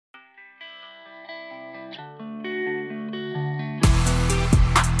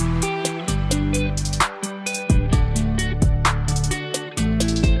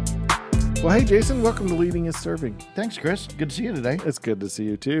Well, hey, Jason, welcome to Leading is Serving. Thanks, Chris. Good to see you today. It's good to see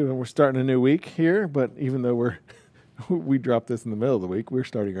you, too. And we're starting a new week here, but even though we dropped this in the middle of the week, we're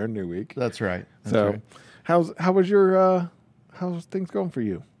starting our new week. That's right. How's things going for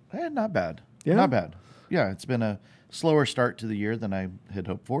you? Not bad. Yeah? Not bad. Yeah, it's been a slower start to the year than I had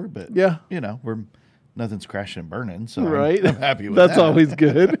hoped for, but yeah, nothing's crashing and burning, so right. I'm happy with That's that. always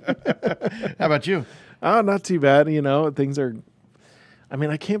good. How about you? Oh, not too bad. Things are. I mean,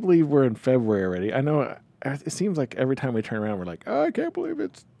 I can't believe we're in February already. I know it seems like every time we turn around, we're like, oh, I can't believe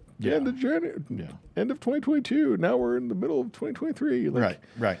it's the end of January, end of 2022. Now we're in the middle of 2023. Right.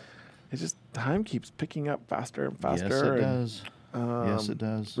 It's just time keeps picking up faster and faster. Yes, it does. Yes, it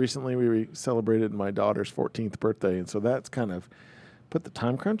does. Recently, we celebrated my daughter's 14th birthday, and so that's kind of put the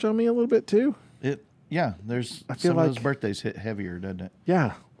time crunch on me a little bit too. I feel some of those birthdays hit heavier, doesn't it?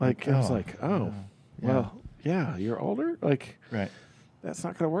 Yeah, I was like, well, yeah, you're older, like, right. That's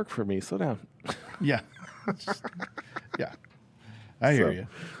not going to work for me. Slow down. Yeah. Yeah. I hear you.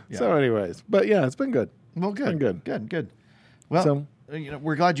 Yeah. So anyways, but yeah, it's been good. Well, good. It's been good. Good. Well,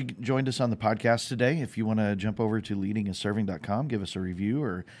 we're glad you joined us on the podcast today. If you want to jump over to leadingisserving.com, give us a review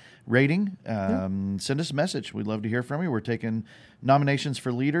or rating, send us a message. We'd love to hear from you. We're taking nominations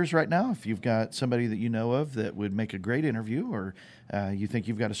for leaders right now. If you've got somebody that you know of that would make a great interview, or you think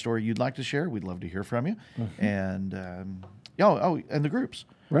you've got a story you'd like to share, we'd love to hear from you. Mm-hmm. And and the groups.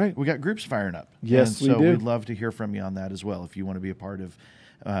 Right. We got groups firing up. Yes, and so we do. we'd love to hear from you on that as well. If you want to be a part of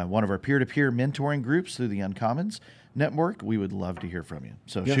one of our peer-to-peer mentoring groups through the Uncommons Network, we would love to hear from you.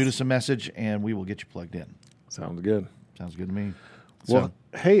 So shoot us a message, and we will get you plugged in. Sounds good. Sounds good to me. Well,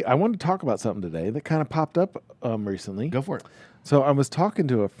 hey, I wanted to talk about something today that kind of popped up recently. Go for it. So I was talking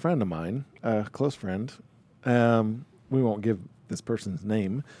to a friend of mine, a close friend. We won't give this person's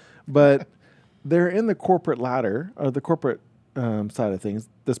name, but they're in the corporate ladder, or the corporate side of things.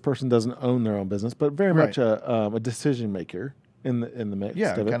 This person doesn't own their own business, but very much a decision maker in the mix.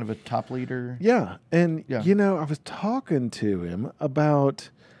 Yeah, of it. Kind of a top leader. Yeah, and I was talking to him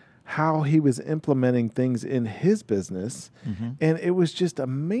about how he was implementing things in his business, and it was just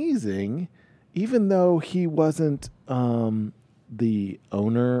amazing. Even though he wasn't the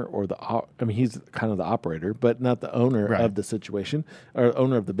owner or he's kind of the operator, but not the owner of the situation or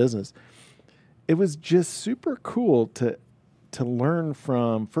owner of the business. It was just super cool to learn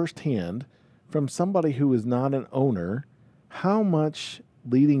from firsthand from somebody who is not an owner how much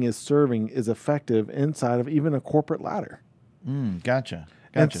leading is serving is effective inside of even a corporate ladder. Gotcha.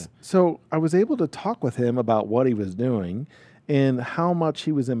 And so I was able to talk with him about what he was doing and how much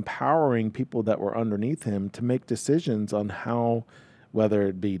he was empowering people that were underneath him to make decisions on how, whether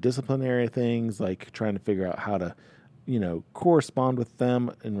it be disciplinary things, like trying to figure out how to, correspond with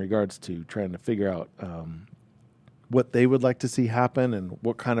them in regards to trying to figure out what they would like to see happen and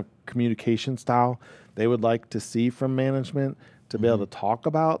what kind of communication style they would like to see from management to be able to talk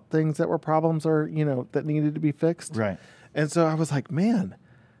about things that were problems or, that needed to be fixed. Right. And so I was like, man,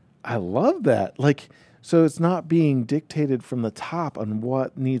 I love that. Like, so it's not being dictated from the top on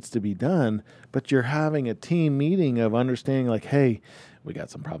what needs to be done, but you're having a team meeting of understanding like, hey, we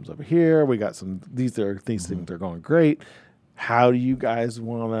got some problems over here. We got these things are going great. How do you guys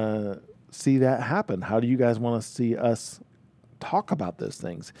want to see that happen? How do you guys want to see us talk about those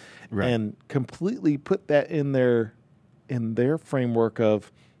things? Right. And completely put that in their framework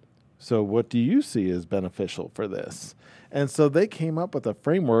of, so what do you see as beneficial for this? And so they came up with a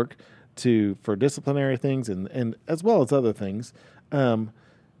framework for disciplinary things and as well as other things,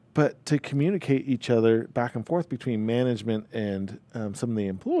 but to communicate each other back and forth between management and some of the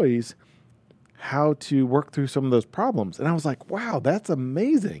employees, how to work through some of those problems. And I was like, wow, that's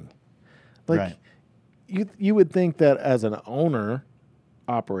amazing. Like you would think that as an owner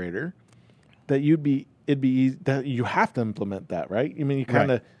operator that it'd be easy, that you have to implement that, right? I mean,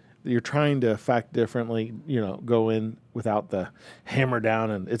 you're trying to affect differently, go in without the hammer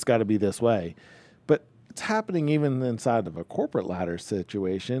down and it's got to be this way. But it's happening even inside of a corporate ladder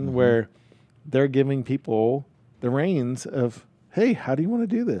situation where they're giving people the reins of, hey, how do you want to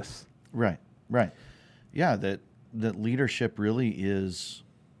do this? Right. Yeah, that leadership really is,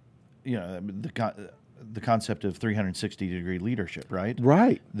 the concept of 360-degree leadership, right?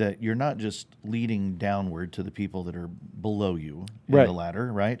 Right. That you're not just leading downward to the people that are below you in the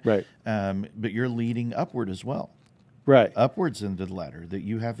ladder, right? Right. But you're leading upward as well. Right. Upwards into the ladder, that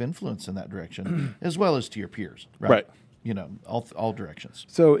you have influence in that direction, as well as to your peers, right? All directions.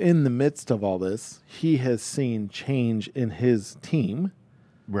 So in the midst of all this, he has seen change in his team.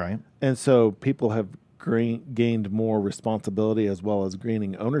 Right. And so people have gained more responsibility as well as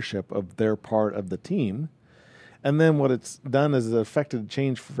gaining ownership of their part of the team. And then what it's done is it affected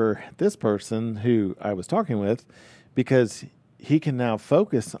change for this person who I was talking with, because he can now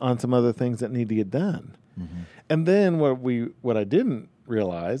focus on some other things that need to get done. Mm-hmm. And then what I didn't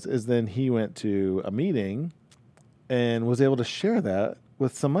realize is then he went to a meeting and was able to share that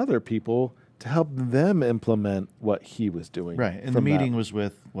with some other people to help them implement what he was doing. Right. And the meeting was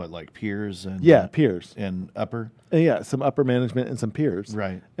with like peers and peers and upper. And some upper management and some peers.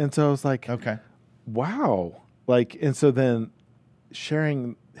 Right. And so I was like, okay, wow. Like, and so then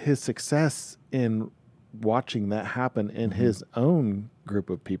sharing his success in watching that happen in his own group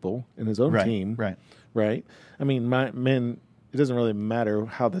of people, in his own team. Right. Right. I mean, it doesn't really matter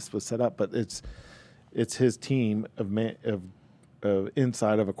how this was set up, but it's his team of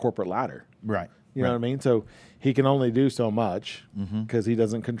inside of a corporate ladder. Right. You know what I mean? So he can only do so much because he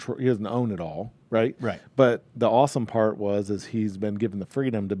doesn't own it all. Right. Right. But the awesome part is he's been given the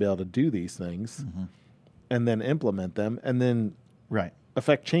freedom to be able to do these things and then implement them and then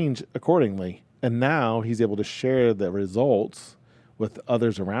affect change accordingly. And now he's able to share the results with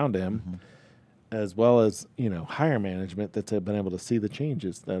others around him, as well as, higher management that's been able to see the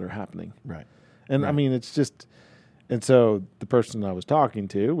changes that are happening. Right. And I mean, it's just, and so the person I was talking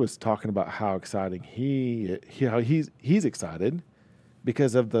to was talking about how exciting he's excited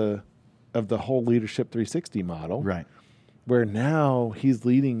because of the whole Leadership 360 model. Right. Where now he's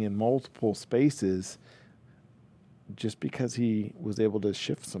leading in multiple spaces just because he was able to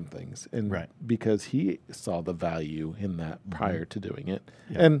shift some things and because he saw the value in that prior to doing it.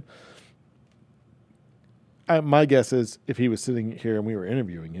 Yeah. And my guess is if he was sitting here and we were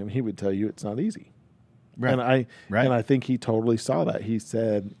interviewing him, he would tell you it's not easy. Right. And I think he totally saw that. He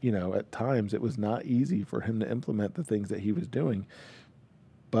said, at times it was not easy for him to implement the things that he was doing,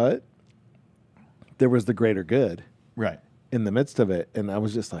 but there was the greater good in the midst of it. And I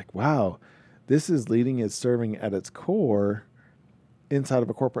was just like, wow, this is leading as serving at its core inside of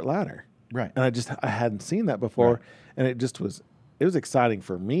a corporate ladder. Right. And I hadn't seen that before. Right. And it was exciting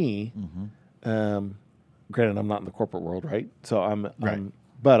for me. Granted, I'm not in the corporate world, right? So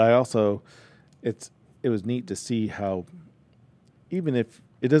but I also, it was neat to see how, even if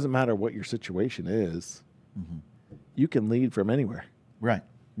it doesn't matter what your situation is, you can lead from anywhere. Right.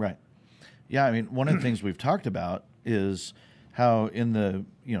 Right. Yeah. I mean, one of the things we've talked about is how in the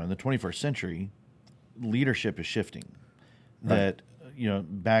 21st century, leadership is shifting. That,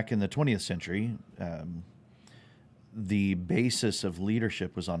 back in the 20th century, the basis of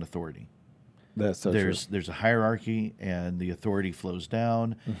leadership was on authority. That's so true. There's a hierarchy, and the authority flows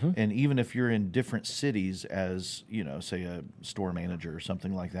down. And even if you're in different cities as, say a store manager or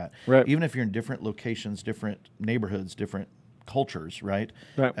something like that, even if you're in different locations, different neighborhoods, different cultures,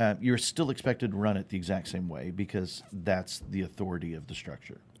 you're still expected to run it the exact same way because that's the authority of the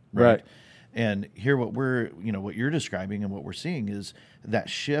structure. Right. And here what what you're describing and what we're seeing is that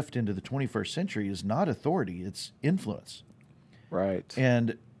shift into the 21st century is not authority, it's influence. Right.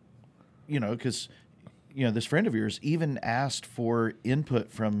 And, because, this friend of yours even asked for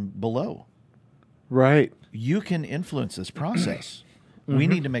input from below. Right. You can influence this process. We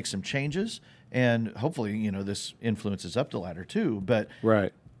need to make some changes. And hopefully, this influences up the ladder too. But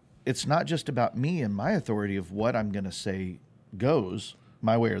it's not just about me and my authority of what I'm going to say goes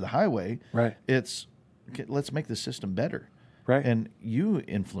my way or the highway. Right. It's let's make the system better. Right. And you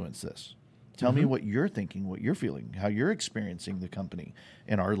influence this. Tell me what you're thinking, what you're feeling, how you're experiencing the company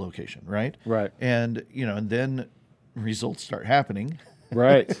in our location. Right. Right. And and then results start happening.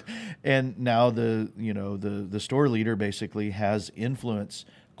 Right. And now the store leader basically has influence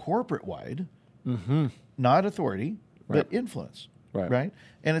corporate wide. Not authority, but influence. Right.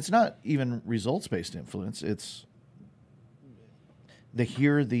 And it's not even results-based influence. It's they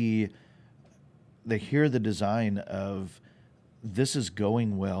hear the design of this is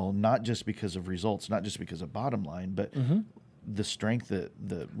going well, not just because of results, not just because of bottom line, but the strength,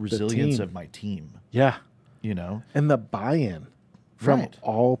 the resilience of my team. Yeah. And the buy-in from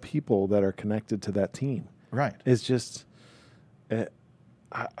all people that are connected to that team. Right. It's just,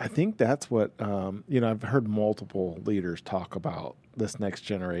 I think that's what, I've heard multiple leaders talk about this next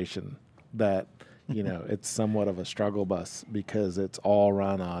generation that, it's somewhat of a struggle bus because it's all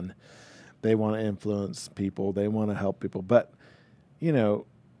run on, they want to influence people, they want to help people. But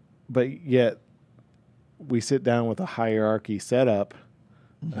yet we sit down with a hierarchy setup,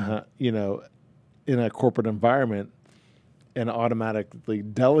 in a corporate environment and automatically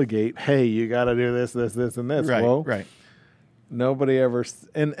delegate, hey, you got to do this, this, this, and this. Right. Nobody ever,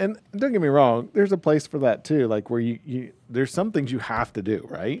 and don't get me wrong, there's a place for that too, like where you there's some things you have to do,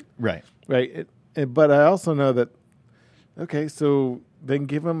 right? Right. Right. But I also know that Okay, so then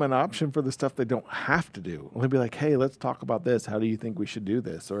give them an option for the stuff they don't have to do. They'll be like, "Hey, let's talk about this. How do you think we should do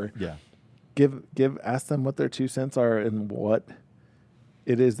this?" Or Yeah. ask them what their 2 cents are and what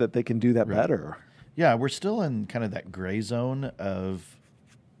it is that they can do that Right. better. Yeah, we're still in kind of that gray zone of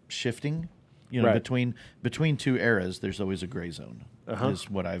shifting. Right. Between two eras, there's always a gray zone. Uh-huh. Is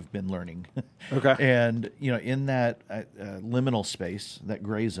what I've been learning. Okay. And in that liminal space, that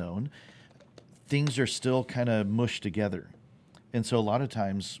gray zone, things are still kind of mushed together. And so a lot of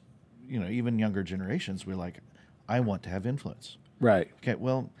times, even younger generations, we're like, I want to have influence. Right. Okay,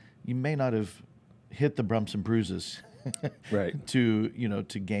 well, you may not have hit the bumps and bruises Right. to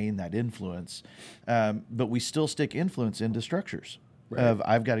gain that influence, but we still stick influence into structures. Right. Of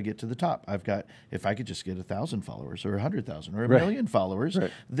I've got to get to the top. If I could just get 1,000 followers or 100,000 or a Right. million followers,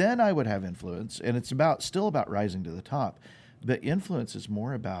 Right. then I would have influence. And it's still about rising to the top. But influence is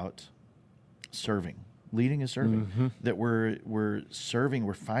more about serving, leading and serving. Mm-hmm. That we're serving,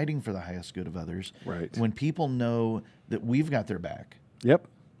 we're fighting for the highest good of others. Right. When people know that we've got their back, Yep.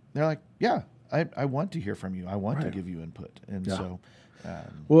 they're like, yeah, I want to hear from you. I want to Right. give you input. And Yeah. so,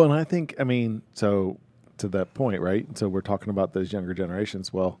 Well, and I think, so to that point, right? So we're talking about those younger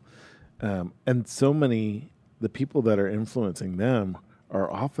generations. Well, and so many, the people that are influencing them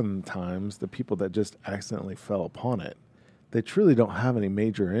are oftentimes the people that just accidentally fell upon it. They truly don't have any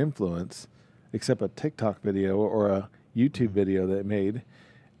major influence except a TikTok video or a YouTube video they made.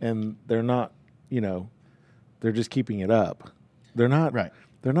 And they're not, they're just keeping it up. They're not, Right.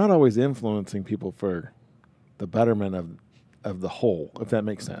 They're not always influencing people for the betterment of the whole, if that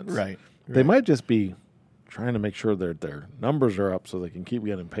makes sense. right. They might just be trying to make sure that their numbers are up so they can keep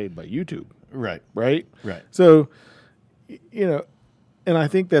getting paid by YouTube, Right. right? Right. So, and I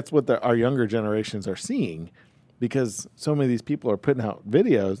think that's what our younger generations are seeing, because so many of these people are putting out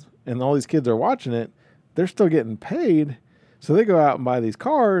videos and all these kids are watching it. They're still getting paid. So they go out and buy these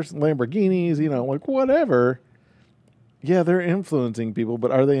cars, Lamborghinis, like whatever. Yeah, they're influencing people,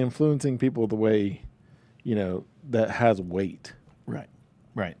 but are they influencing people the way, that has weight? Right.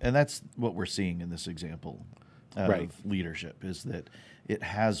 Right. And that's what we're seeing in this example of Right. leadership, is that it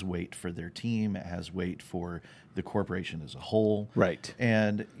has weight for their team. It has weight for the corporation as a whole. Right.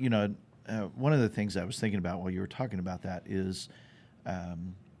 And, one of the things I was thinking about while you were talking about that is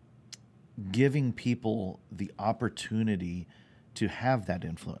giving people the opportunity to have that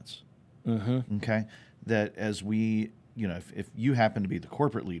influence. Mm-hmm. Okay. That as we, if you happen to be the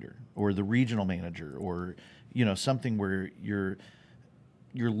corporate leader or the regional manager or, something where you're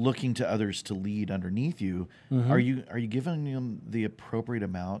looking to others to lead underneath you, Mm-hmm. are you giving them the appropriate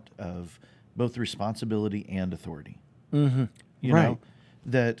amount of both responsibility and authority? Mm-hmm. You Right. know,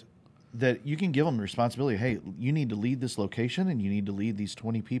 that you can give them the responsibility. Hey, you need to lead this location, and you need to lead these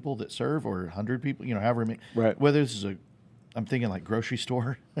 20 people that serve, or 100 people. However many. Right. Whether this is I'm thinking like grocery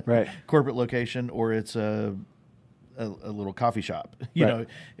store, Right. corporate location, or it's a little coffee shop. Right.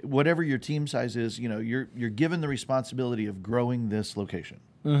 Whatever your team size is, you're given the responsibility of growing this location.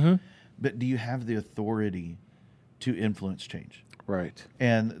 Mm-hmm. But do you have the authority to influence change? Right.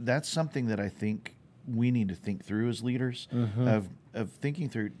 And that's something that I think we need to think through as leaders, Mm-hmm. of thinking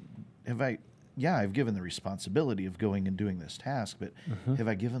through, I've given the responsibility of going and doing this task, but Mm-hmm. have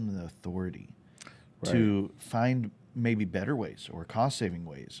I given them the authority to find maybe better ways or cost-saving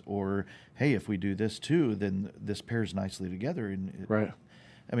ways? Or, hey, if we do this too, then this pairs nicely together. And Right.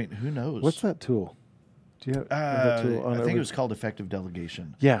 I mean, who knows? What's that tool? Do you have that tool on I think every- it was called effective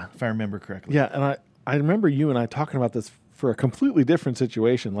delegation. Yeah. If I remember correctly. Yeah, and I remember you and I talking about this for a completely different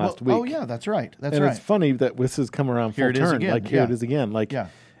situation last week. Oh, yeah, that's right. That's and right. it's funny that this has come around full Here it is turn. again. Like here Yeah. it is again. Like, Yeah.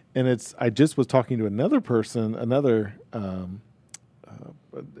 and I just was talking to another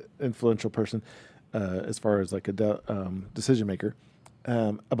influential person, as far as like a decision maker,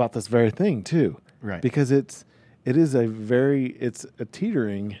 about this very thing too. Right. Because it's a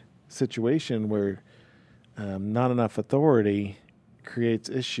teetering situation where not enough authority creates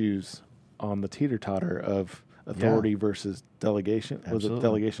issues on the teeter-totter of authority versus delegation. Was it Absolutely.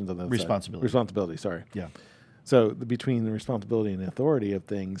 delegation's on the other side? Responsibility. Responsibility, sorry. Yeah. So between the responsibility and the authority of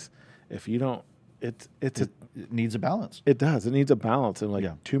things, if you don't, it needs a balance. it does. It needs a balance, and like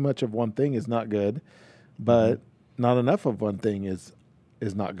Yeah. too much of one thing is not good, but not enough of one thing is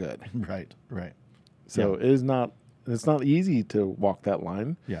not good. Right. Right. So it is not. It's not easy to walk that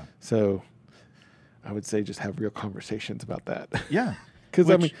line. Yeah. So I would say just have real conversations about that. Yeah. Because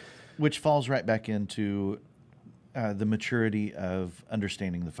I mean, which falls right back into the maturity of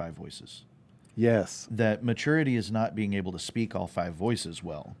understanding the five voices. yes, That maturity is not being able to speak all five voices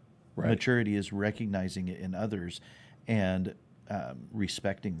well. Right. Maturity is recognizing it in others and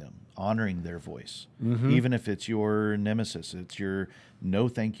respecting them, honoring their voice, Mm-hmm. even if it's your nemesis, it's your no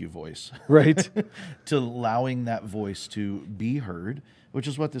thank you voice, Right. to allowing that voice to be heard, which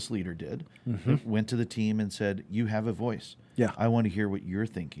is what this leader did. Mm-hmm. It went to the team and said, "You have a voice. Yeah. I want to hear what you're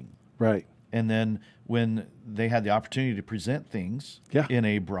thinking." Right. And then when they had the opportunity to present things Yeah. in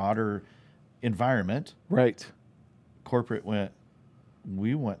a broader environment, Right. corporate went,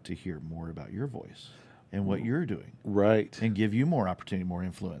 "We want to hear more about your voice and what you're doing Right. and give you more opportunity, more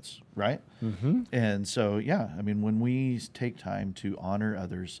influence," right? Mm-hmm. And so, yeah, I mean, when we take time to honor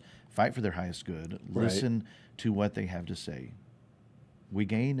others, fight for their highest good, Right. listen to what they have to say, we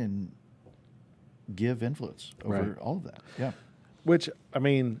gain and give influence over Right. all of that. Yeah. Which, I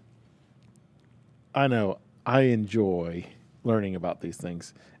mean, I know I enjoy learning about these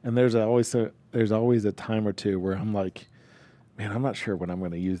things, and there's always a time or two where I'm like, man, I'm not sure when I'm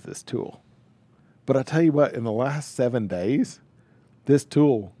going to use this tool. But I tell you what, in the last 7 days, this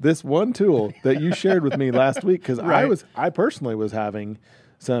one tool that you shared with me last week, because Right. I personally was having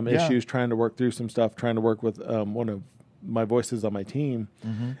some Yeah. issues trying to work through some stuff, trying to work with one of my voices on my team,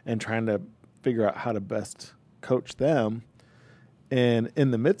 Mm-hmm. and trying to figure out how to best coach them. And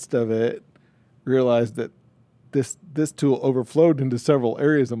in the midst of it, realized that this tool overflowed into several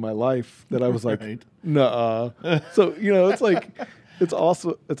areas of my life that I was like, Right. nuh-uh. So, it's like, it's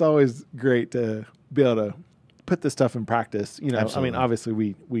always great to be able to put this stuff in practice. I Absolutely. mean,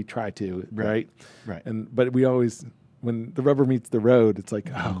 obviously we try to, right? Right. But we always, when the rubber meets the road, it's like,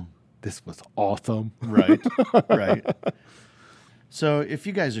 oh, this was awesome. Right. Right. So if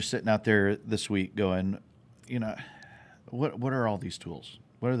you guys are sitting out there this week going, what are all these tools?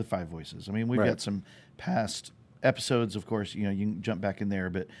 What are the 5 voices? I mean, we've Right. got some past episodes, of course, you can jump back in there,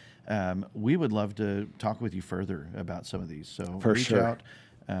 but we would love to talk with you further about some of these. So For reach sure. out.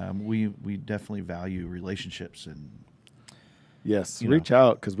 We definitely value relationships, and Yes, You reach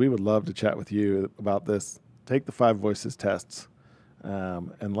out because we would love to chat with you about this. Take the 5 voices tests,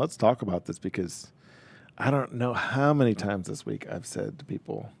 and let's talk about this, because I don't know how many times this week I've said to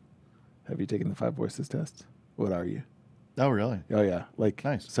people, have you taken the 5 voices test? What are you? oh, really? Oh yeah, like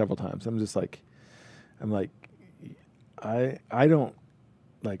Nice. several times. I'm like, I don't,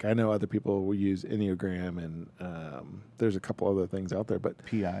 like, I know other people will use Enneagram, and there's a couple other things out there, but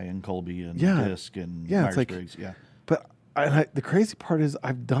PI and Colby and Yeah. DISC and Yeah, it's like- Myers-Briggs. Yeah. but the crazy part is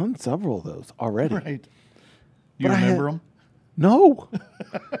I've done several of those already. Right. You But I remember had- them? No.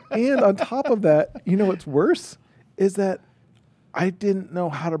 And on top of that, what's worse is that I didn't know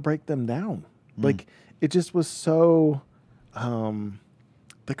how to break them down. Like, it just was so,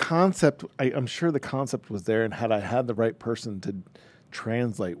 the concept, I'm sure the concept was there, and had I had the right person to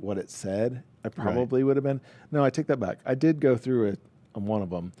translate what it said, I probably would have been. No, I take that back. I did go through it on one of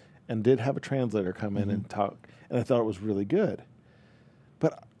them and did have a translator come in and talk, and I thought it was really good.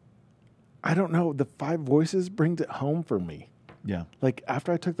 But I don't know, the 5 voices brings it home for me. Yeah. Like,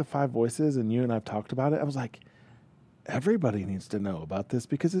 after I took the 5 voices and you and I've talked about it, I was like, everybody needs to know about this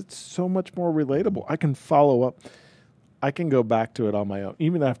because it's so much more relatable. I can follow up. I can go back to it on my own.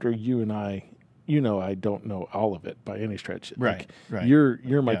 Even after you and I, I don't know all of it by any stretch. Right, Like, right.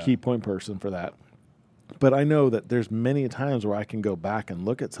 You're my Yeah. key point person for that. But I know that there's many times where I can go back and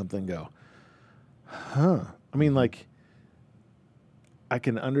look at something and go, huh. I mean, like, I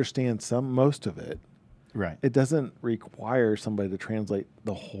can understand most of it. Right. It doesn't require somebody to translate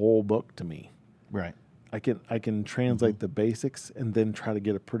the whole book to me. Right. I can translate the basics and then try to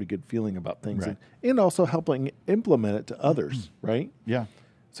get a pretty good feeling about things, Right. and also helping implement it to others, right? Yeah.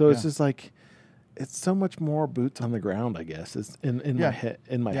 So it's Yeah. just like, it's so much more boots on the ground, I guess. It's in Yeah. my head.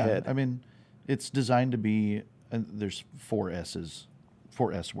 In my Yeah. head, I mean, it's designed to be, and there's 4 S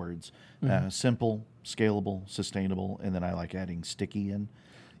words: simple, scalable, sustainable, and then I like adding sticky in.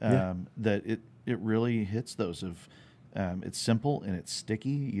 Yeah. That it really hits those of, it's simple and it's sticky.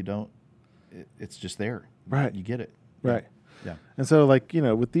 You don't, it's just there. Right. You get it. right? Yeah. And so, like,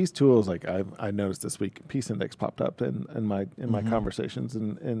 with these tools, like I noticed this week, Peace Index popped up in my conversations,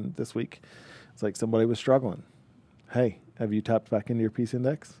 and this week, it's like somebody was struggling. Hey, have you tapped back into your Peace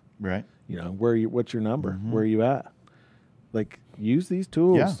Index? Right. What's your number? Where are you at? Like, use these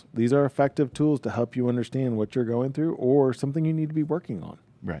tools. Yeah. These are effective tools to help you understand what you're going through or something you need to be working on.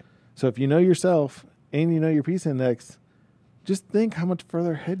 Right. So if you know yourself and you know your Peace Index, just think how much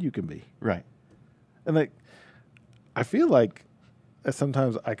further ahead you can be. Right. And like, I feel like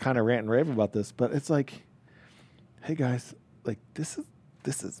sometimes I kind of rant and rave about this, but it's like, hey guys, like, this is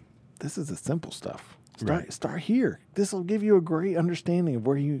the simple stuff. Start here. This will give you a great understanding of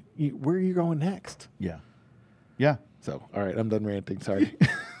where you're going next. Yeah. Yeah. So, all right, I'm done ranting. Sorry.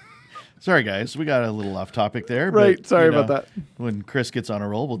 Sorry, guys. We got a little off topic there. Right. But, Sorry about that. When Chris gets on a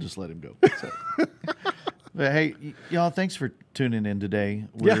roll, we'll just let him go. So. But hey, y'all, thanks for tuning in today.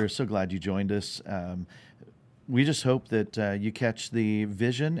 We're so glad you joined us. We just hope that you catch the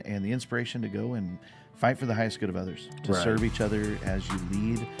vision and the inspiration to go and fight for the highest good of others, to serve each other as you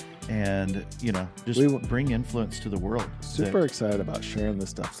lead, and just bring influence to the world. Super excited about sharing this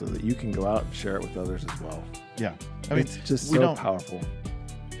stuff so that you can go out and share it with others as well. Yeah, I mean, it's just so powerful.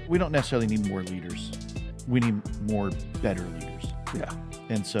 We don't necessarily need more leaders. We need more better leaders. Yeah,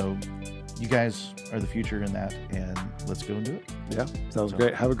 and so you guys are the future in that, and let's go and do it. Yeah, sounds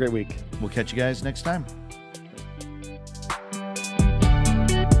great. Have a great week. We'll catch you guys next time.